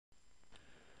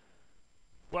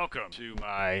Welcome to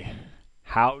my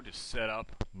how to set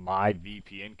up my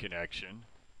VPN connection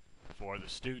for the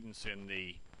students in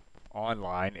the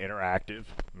online interactive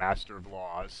Master of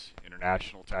Laws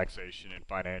International Taxation and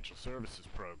Financial Services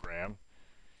program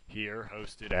here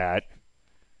hosted at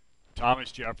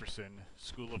Thomas Jefferson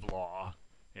School of Law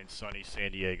in sunny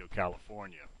San Diego,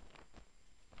 California.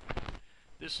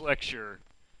 This lecture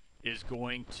is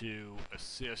going to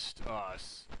assist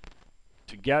us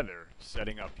together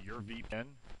setting up your VPN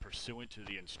pursuant to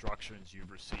the instructions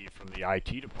you've received from the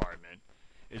IT department,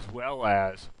 as well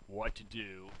as what to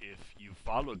do if you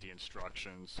followed the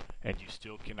instructions and you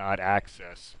still cannot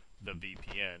access the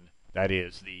VPN, that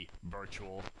is the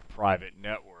virtual private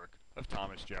network of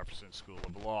Thomas Jefferson School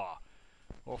of Law.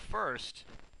 Well, first,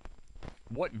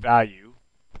 what value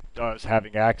does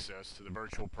having access to the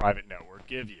virtual private network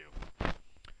give you?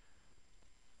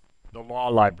 The law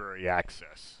library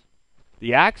access.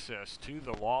 The access to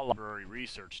the law library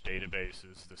research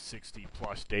databases, the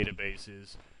 60-plus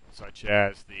databases, such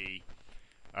as the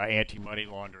Anti-Money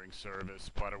Laundering Service,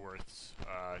 Butterworth's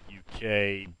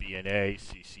UK, BNA,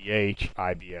 CCH,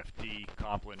 IBFD,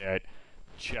 Complenet,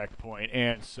 Checkpoint,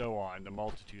 and so on, the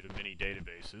multitude of many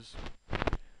databases.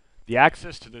 The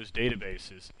access to those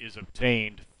databases is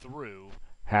obtained through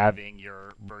having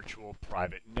your virtual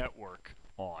private network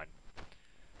on.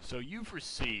 So you've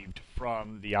received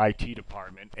from the IT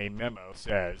department a memo that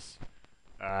says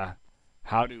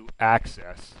how to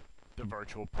access the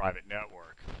virtual private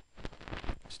network.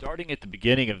 Starting at the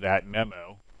beginning of that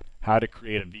memo, how to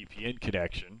create a VPN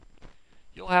connection,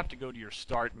 you'll have to go to your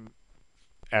Start,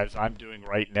 as I'm doing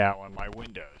right now on my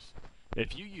Windows.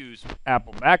 If you use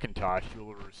Apple Macintosh,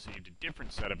 you'll have received a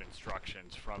different set of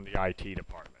instructions from the IT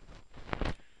department.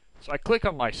 So I click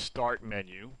on my Start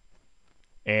menu,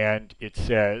 and it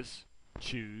says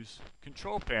choose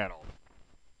control panel.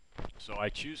 So I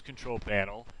choose control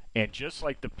panel, and just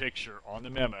like the picture on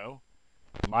the memo,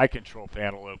 my control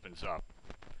panel opens up.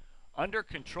 Under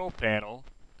control panel,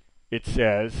 it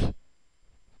says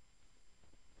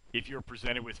if you're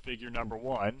presented with figure number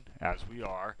 1, as we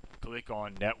are, click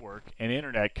on network and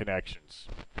internet connections.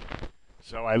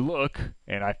 So I look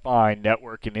and I find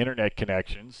network and internet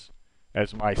connections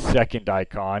as my second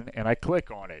icon, and I click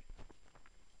on it.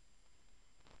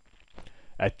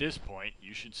 At this point,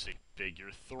 you should see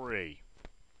figure 3.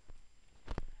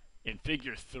 In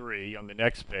figure 3, on the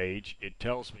next page, it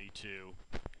tells me to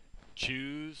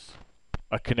choose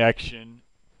a connection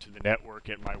to the network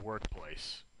at my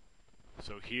workplace.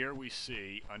 So here we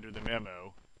see, under the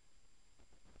memo,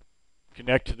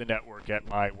 connect to the network at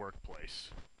my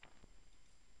workplace.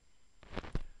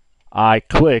 I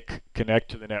click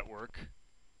connect to the network,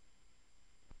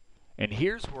 and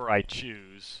here's where I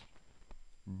choose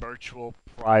virtual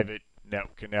private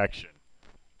network connection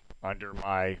under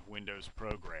my Windows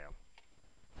program.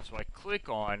 So I click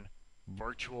on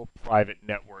virtual private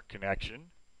network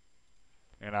connection,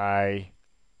 and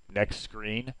next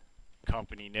screen,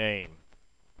 company name.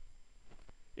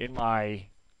 In my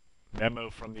memo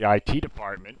from the IT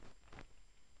department,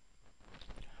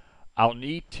 I'll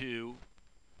need to,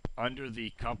 under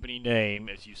the company name,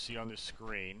 as you see on the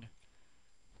screen,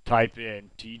 type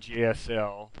in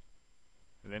TJSL,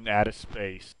 and then add a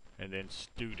space, and then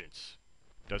students.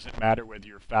 Doesn't matter whether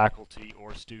you're faculty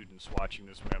or students watching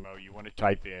this memo, you want to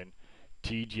type in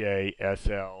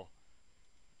TJSL,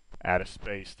 add a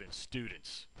space, then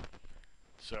students.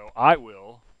 So I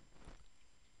will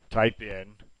type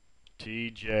in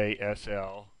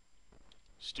TJSL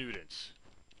students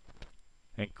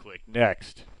and click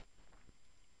next.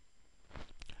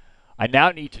 I now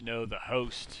need to know the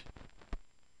host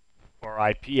or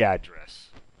IP address.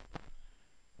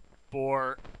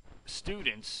 For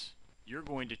students, you're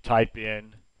going to type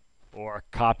in or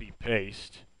copy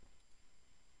paste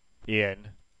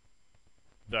in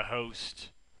the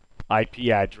host IP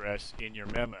address in your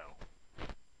memo.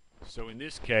 So in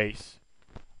this case,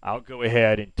 I'll go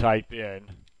ahead and type in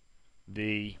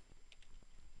the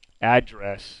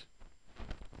address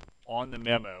on the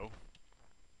memo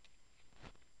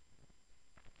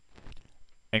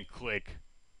and click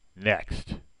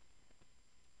next.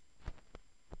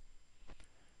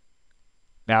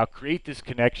 Now create this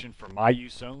connection for my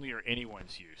use only or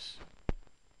anyone's use.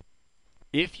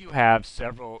 If you have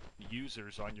several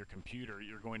users on your computer,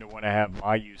 you're going to want to have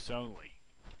my use only.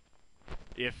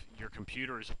 If your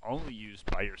computer is only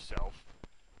used by yourself,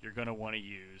 you're going to want to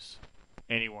use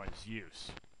anyone's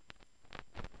use.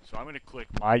 So I'm going to click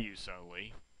my use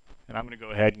only, and I'm going to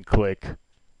go ahead and click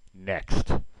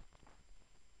next.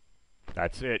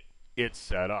 That's it. It's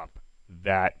set up.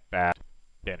 That fast.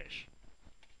 Finish.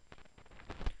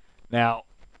 Now,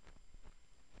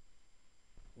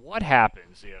 what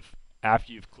happens if,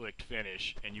 after you've clicked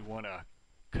finish and you want to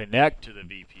connect to the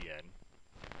VPN?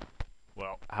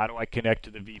 Well, how do I connect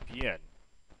to the VPN?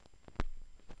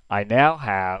 I now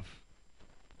have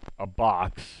a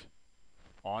box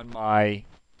on my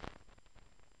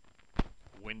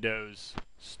Windows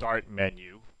Start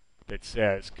menu that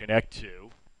says Connect to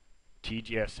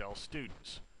TGSL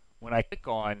Students. When I click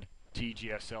on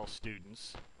TGSL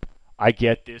Students, I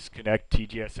get this Connect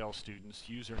TGSL Students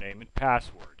username and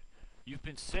password. You've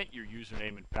been sent your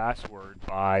username and password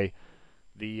by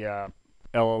the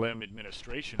LLM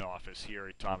administration office here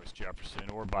at Thomas Jefferson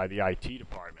or by the IT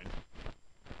department.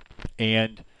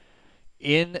 And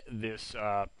in this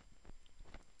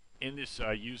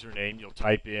username, you'll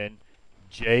type in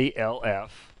JLF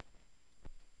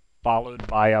followed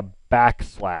by a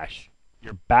backslash.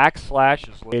 Your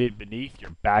backslash is located beneath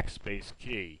your backspace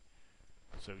key.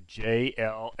 So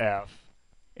JLF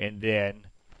and then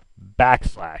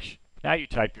backslash. Now you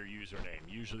type your username,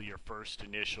 usually your first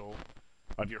initial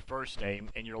of your first name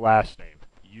and your last name,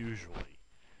 usually.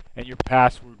 And your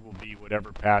password will be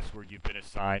whatever password you've been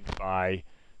assigned by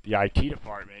the IT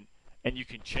department, and you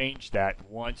can change that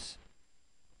once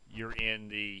you're in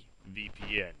the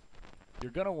VPN.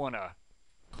 You're going to want to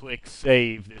click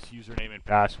Save this username and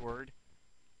password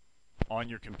on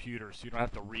your computer so you don't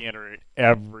have to re-enter it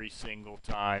every single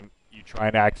time you try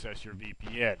and access your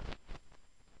VPN.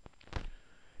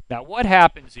 Now, what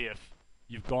happens if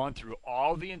you've gone through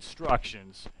all the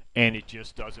instructions and it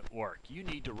just doesn't work? You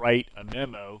need to write a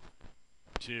memo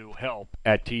to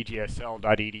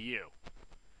help@tgsl.edu.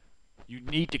 You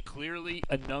need to clearly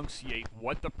enunciate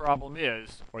what the problem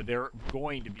is, or they're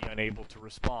going to be unable to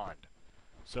respond.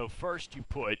 So first you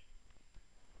put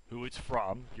who it's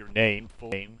from, your name, full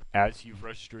name, as you've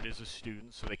registered as a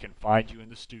student so they can find you in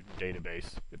the student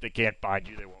database. If they can't find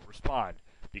you, they won't respond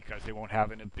because they won't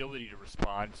have an ability to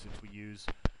respond since we use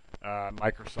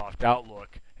Microsoft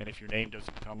Outlook, and if your name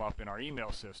doesn't come up in our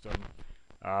email system,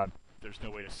 there's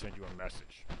no way to send you a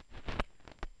message.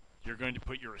 You're going to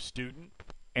put you're a student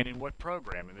and in what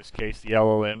program. In this case, the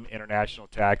LLM, International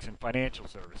Tax and Financial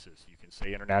Services. You can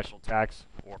say International Tax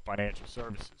or Financial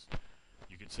Services.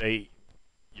 You can say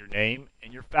your name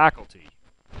and your faculty.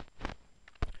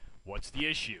 What's the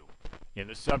issue? In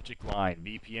the subject line,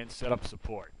 VPN setup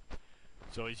support.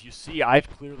 So as you see, I've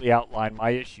clearly outlined my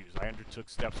issues. I undertook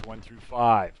steps 1 through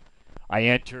 5. I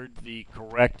entered the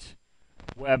correct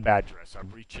web address.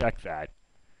 I've rechecked that.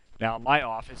 Now, my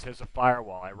office has a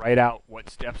firewall. I write out what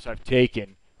steps I've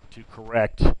taken to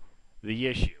correct the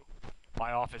issue.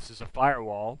 My office is a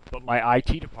firewall, but my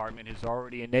IT department has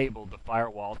already enabled the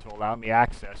firewall to allow me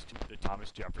access to the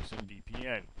Thomas Jefferson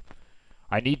VPN.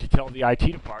 I need to tell the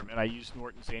IT department I use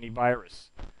Norton's antivirus.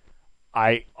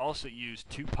 I also use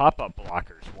 2 pop-up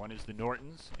blockers. One is the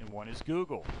Norton's and one is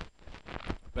Google.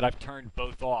 But I've turned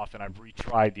both off and I've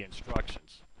retried the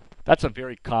instructions. That's a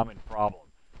very common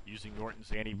problem, using Norton's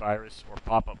antivirus or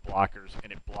pop-up blockers,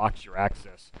 and it blocks your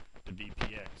access to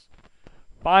VPNs.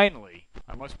 Finally,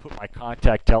 I must put my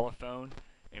contact telephone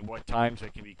and what times I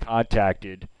can be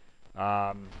contacted,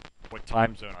 what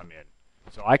time zone I'm in.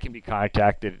 So I can be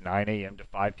contacted at 9 a.m. to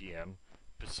 5 p.m.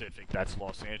 Pacific, that's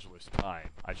Los Angeles time.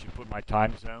 I should put my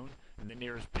time zone in the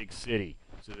nearest big city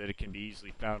so that it can be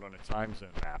easily found on a time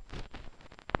zone map.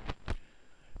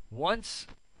 Once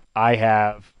I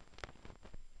have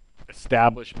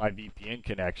established my VPN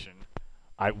connection,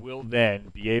 I will then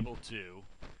be able to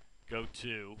go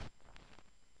to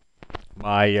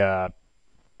my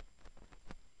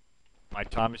my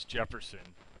Thomas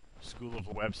Jefferson School of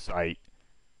website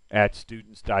at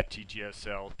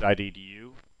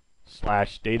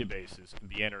students.tgsl.edu/databases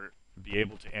and be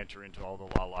able to enter into all the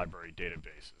law library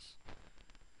databases.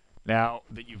 Now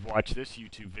that you've watched this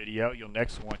YouTube video, you'll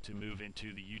next want to move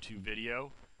into the YouTube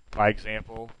video, by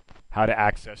example, how to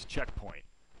access Checkpoint,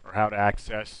 or how to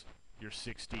access your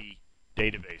 60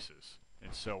 databases,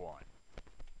 and so on.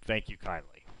 Thank you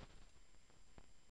kindly.